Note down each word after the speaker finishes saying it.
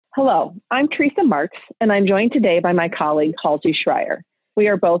Hello, I'm Teresa Marks, and I'm joined today by my colleague, Halsey Schreier. We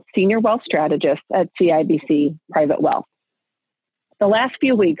are both Senior Wealth Strategists at CIBC Private Wealth. The last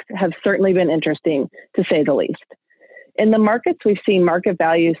few weeks have certainly been interesting, to say the least. In the markets, we've seen market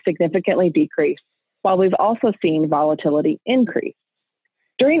values significantly decrease, while we've also seen volatility increase.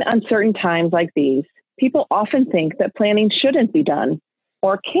 During uncertain times like these, people often think that planning shouldn't be done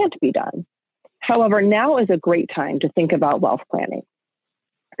or can't be done. However, now is a great time to think about wealth planning.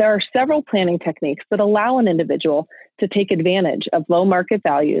 There are several planning techniques that allow an individual to take advantage of low market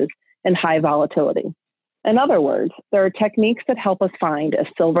values and high volatility. In other words, there are techniques that help us find a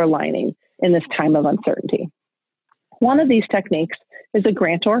silver lining in this time of uncertainty. One of these techniques is a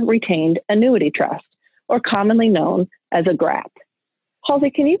grantor retained annuity trust, or commonly known as a GRAT. Halsey,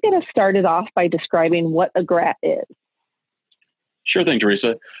 can you get us started off by describing what a GRAT is? Sure thing,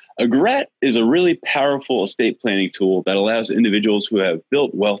 Teresa. A GRAT is a really powerful estate planning tool that allows individuals who have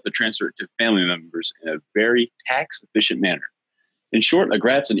built wealth to transfer it to family members in a very tax-efficient manner. In short, a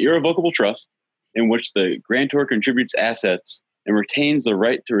GRAT's an irrevocable trust in which the grantor contributes assets and retains the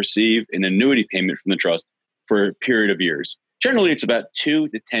right to receive an annuity payment from the trust for a period of years. Generally, it's about 2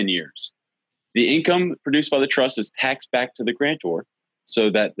 to 10 years. The income produced by the trust is taxed back to the grantor so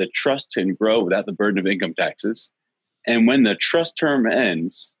that the trust can grow without the burden of income taxes. And when the trust term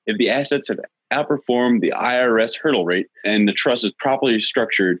ends, if the assets have outperformed the IRS hurdle rate and the trust is properly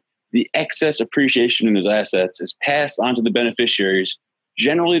structured, the excess appreciation in those assets is passed on to the beneficiaries,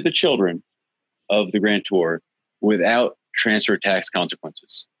 generally the children of the grantor, without transfer tax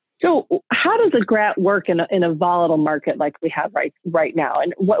consequences. So how does a GRAT work in a volatile market like we have right now?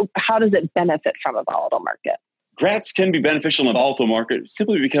 And how does it benefit from a volatile market? GRATs can be beneficial in a volatile market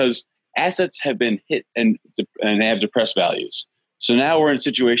simply because assets have been hit and they have depressed values. So now we're in a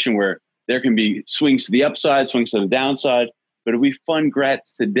situation where there can be swings to the upside, swings to the downside. But if we fund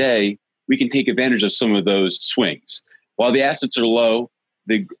GRATs today, we can take advantage of some of those swings. While the assets are low,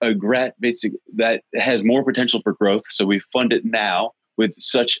 a GRAT basically that has more potential for growth. So we fund it now with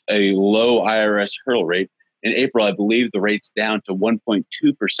such a low IRS hurdle rate. In April, I believe the rate's down to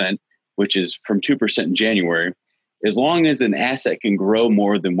 1.2%, which is from 2% in January. As long as an asset can grow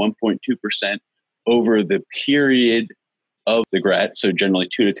more than 1.2% over the period of the GRAT, so generally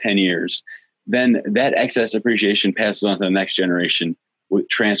 2 to 10 years, then that excess appreciation passes on to the next generation with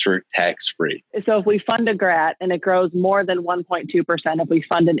transfer tax free. So if we fund a GRAT and it grows more than 1.2%, if we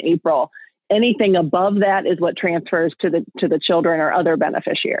fund in April, anything above that is what transfers to the children or other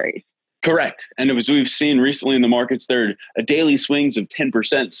beneficiaries. Correct. And as we've seen recently in the markets, there are daily swings of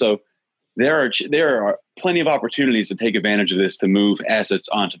 10%. So there are plenty of opportunities to take advantage of this to move assets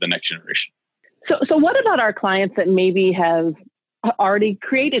onto the next generation. So what about our clients that maybe have already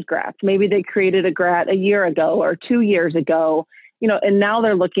created GRATs? Maybe they created a GRAT a year ago or 2 years ago, and now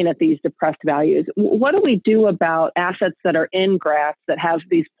they're looking at these depressed values. What do we do about assets that are in GRATs that have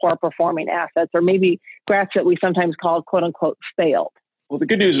these poor performing assets, or maybe GRATs that we sometimes call quote unquote failed? Well, the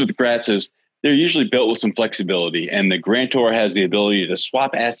good news with the GRATs is they're usually built with some flexibility, and the grantor has the ability to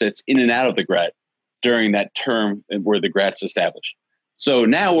swap assets in and out of the GRAT during that term where the GRAT's established. So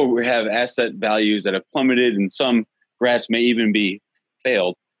now where we have asset values that have plummeted and some GRATs may even be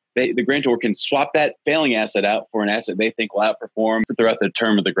failed, the grantor can swap that failing asset out for an asset they think will outperform throughout the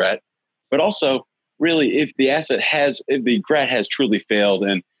term of the GRAT. But also, really, if the GRAT has truly failed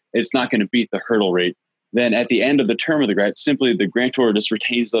and it's not going to beat the hurdle rate, then at the end of the term of the GRAT, simply the grantor just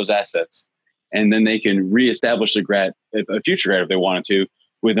retains those assets. And then they can reestablish a GRAT, a future GRAT if they wanted to,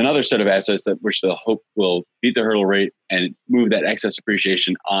 with another set of assets which they'll hope will beat the hurdle rate and move that excess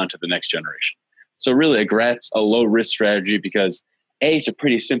appreciation onto the next generation. So really a GRAT's a low risk strategy because A, it's a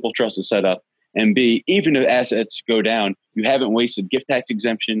pretty simple trust to set up, and B, even if assets go down, you haven't wasted gift tax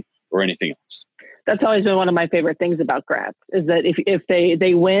exemption or anything else. That's always been one of my favorite things about GRATs is that if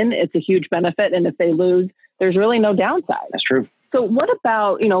they win, it's a huge benefit. And if they lose, there's really no downside. That's true. So what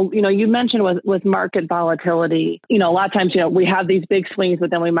about, you mentioned with market volatility, a lot of times, we have these big swings, but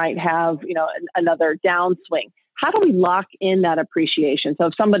then we might have, another downswing. How do we lock in that appreciation? So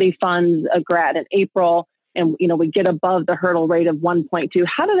if somebody funds a GRAT in April and, we get above the hurdle rate of 1.2,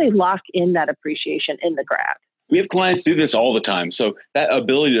 how do they lock in that appreciation in the GRAT? We have clients do this all the time. So that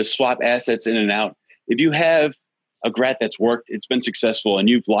ability to swap assets in and out, if you have a GRAT that's worked, it's been successful, and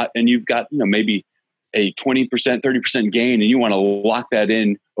you've got, maybe a 20%, 30% gain, and you want to lock that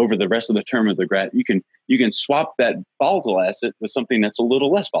in over the rest of the term of the GRAT, you can swap that volatile asset with something that's a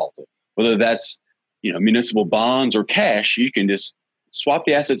little less volatile. Whether that's, municipal bonds or cash, you can just swap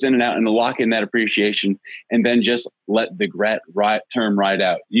the assets in and out and lock in that appreciation, and then just let the GRAT term ride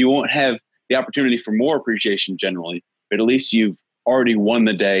out. You won't have the opportunity for more appreciation generally, but at least you've already won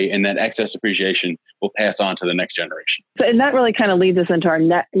the day, and that excess appreciation will pass on to the next generation. So, and that really kind of leads us into our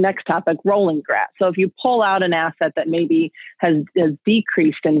next topic, rolling GRAT. So if you pull out an asset that maybe has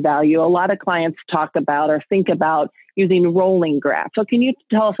decreased in value, a lot of clients talk about or think about using rolling GRAT. So can you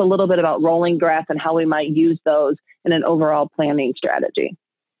tell us a little bit about rolling GRATs and how we might use those in an overall planning strategy?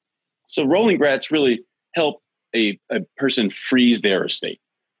 So rolling GRATs really help a person freeze their estate.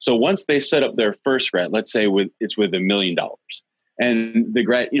 So once they set up their first GRAT, let's say it's with $1 million, and the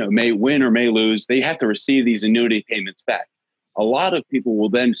GRAT may win or may lose, they have to receive these annuity payments back. A lot of people will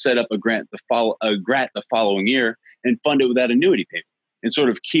then set up a GRAT the following year and fund it with that annuity payment and sort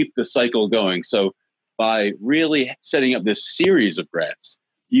of keep the cycle going. So by really setting up this series of GRATs,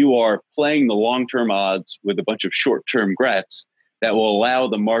 you are playing the long-term odds with a bunch of short-term GRATs that will allow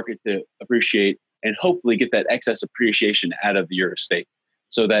the market to appreciate and hopefully get that excess appreciation out of your estate,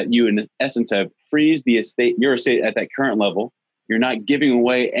 so that you, in essence, have freeze your estate at that current level. You're not giving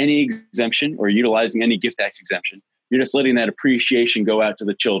away any exemption or utilizing any gift tax exemption. You're just letting that appreciation go out to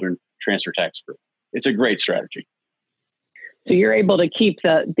the children, transfer tax free. It's a great strategy. So you're able to keep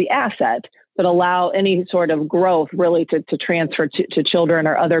the asset, but allow any sort of growth really to transfer to children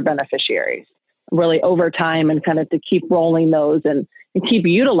or other beneficiaries, really over time, and kind of to keep rolling those and keep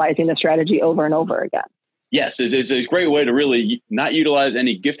utilizing the strategy over and over again. Yes, it's a great way to really not utilize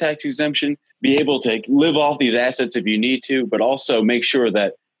any gift tax exemption, be able to live off these assets if you need to, but also make sure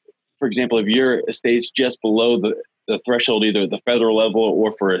that, for example, if your estate's just below the threshold, either at the federal level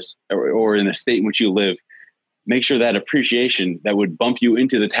or in the state in which you live, make sure that appreciation that would bump you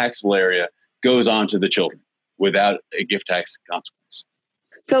into the taxable area goes on to the children without a gift tax consequence.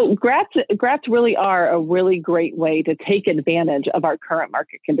 So GRATs really are a really great way to take advantage of our current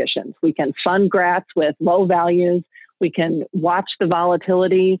market conditions. We can fund GRATs with low values. We can watch the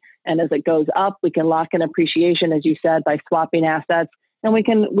volatility, and as it goes up, we can lock in appreciation, as you said, by swapping assets. And we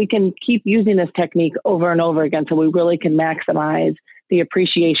can keep using this technique over and over again, so we really can maximize the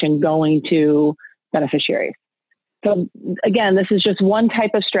appreciation going to beneficiaries. So again, this is just one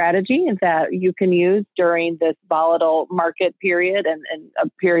type of strategy that you can use during this volatile market period and a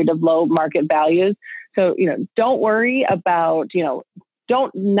period of low market values. So, don't worry about,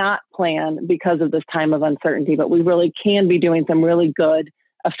 don't not plan because of this time of uncertainty, but we really can be doing some really good,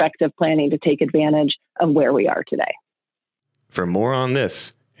 effective planning to take advantage of where we are today. For more on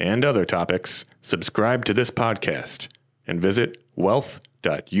this and other topics, subscribe to this podcast and visit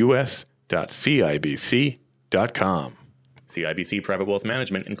wealth.us.cibc.com. CIBC Private Wealth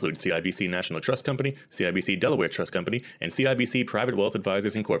Management includes CIBC National Trust Company, CIBC Delaware Trust Company, and CIBC Private Wealth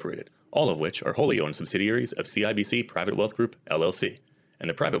Advisors Incorporated, all of which are wholly owned subsidiaries of CIBC Private Wealth Group, LLC, and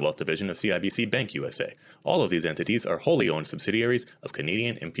the Private Wealth Division of CIBC Bank USA. All of these entities are wholly owned subsidiaries of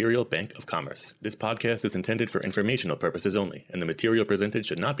Canadian Imperial Bank of Commerce. This podcast is intended for informational purposes only, and the material presented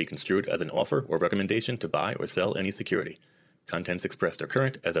should not be construed as an offer or recommendation to buy or sell any security. Contents expressed are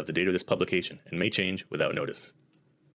current as of the date of this publication and may change without notice.